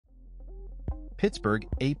Pittsburgh,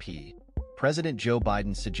 AP. President Joe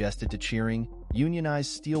Biden suggested to cheering,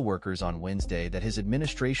 unionized steelworkers on Wednesday that his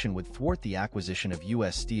administration would thwart the acquisition of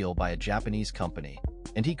U.S. steel by a Japanese company,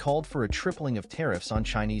 and he called for a tripling of tariffs on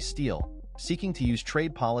Chinese steel, seeking to use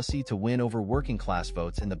trade policy to win over working-class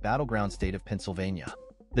votes in the battleground state of Pennsylvania.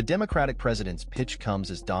 The Democratic president's pitch comes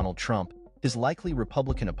as Donald Trump, his likely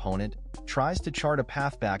Republican opponent, tries to chart a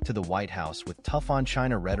path back to the White House with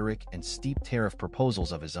tough-on-China rhetoric and steep tariff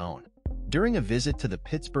proposals of his own. During a visit to the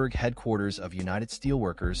Pittsburgh headquarters of United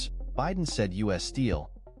Steelworkers, Biden said U.S. Steel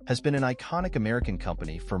has been an iconic American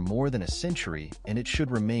company for more than a century and it should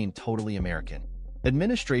remain totally American.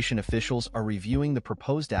 Administration officials are reviewing the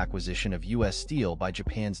proposed acquisition of U.S. Steel by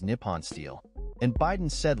Japan's Nippon Steel, and Biden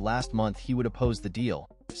said last month he would oppose the deal,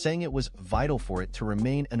 saying it was vital for it to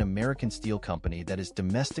remain an American steel company that is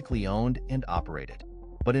domestically owned and operated.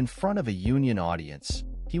 But in front of a union audience,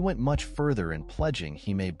 he went much further in pledging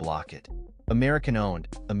he may block it. American-owned,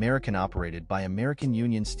 American-operated by American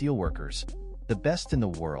Union Steelworkers, the best in the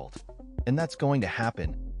world. And that's going to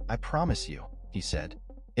happen, I promise you, he said.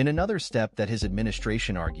 In another step that his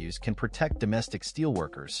administration argues can protect domestic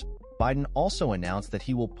steelworkers, Biden also announced that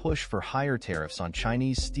he will push for higher tariffs on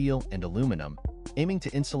Chinese steel and aluminum, aiming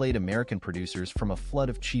to insulate American producers from a flood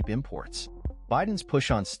of cheap imports. Biden's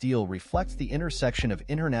push on steel reflects the intersection of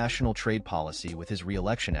international trade policy with his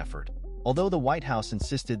re-election effort, although the White House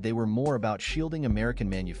insisted they were more about shielding American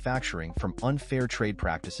manufacturing from unfair trade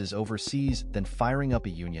practices overseas than firing up a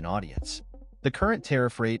union audience. The current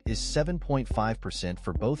tariff rate is 7.5%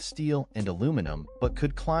 for both steel and aluminum, but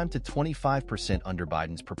could climb to 25% under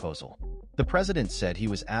Biden's proposal. The president said he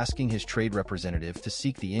was asking his trade representative to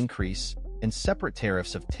seek the increase, and separate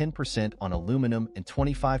tariffs of 10% on aluminum and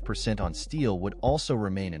 25% on steel would also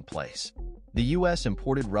remain in place. The U.S.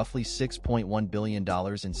 imported roughly $6.1 billion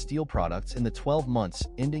in steel products in the 12 months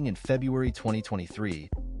ending in February 2023,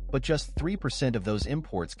 but just 3% of those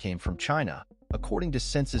imports came from China, according to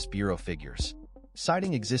Census Bureau figures.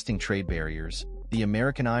 Citing existing trade barriers, the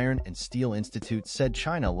American Iron and Steel Institute said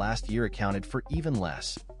China last year accounted for even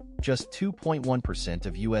less, just 2.1%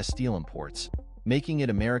 of U.S. steel imports, making it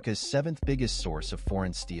America's seventh biggest source of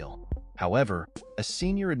foreign steel. However, a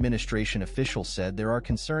senior administration official said there are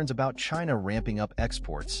concerns about China ramping up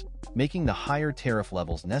exports, making the higher tariff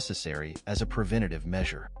levels necessary as a preventative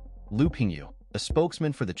measure. Lu Pingyu, a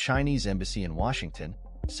spokesman for the Chinese embassy in Washington,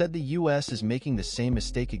 said the U.S. is making the same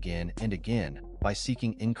mistake again and again by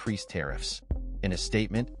seeking increased tariffs. In a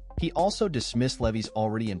statement, he also dismissed levies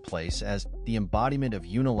already in place as the embodiment of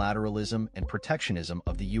unilateralism and protectionism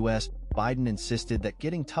of the U.S. Biden insisted that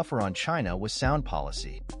getting tougher on China was sound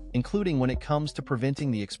policy, including when it comes to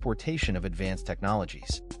preventing the exportation of advanced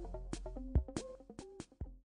technologies.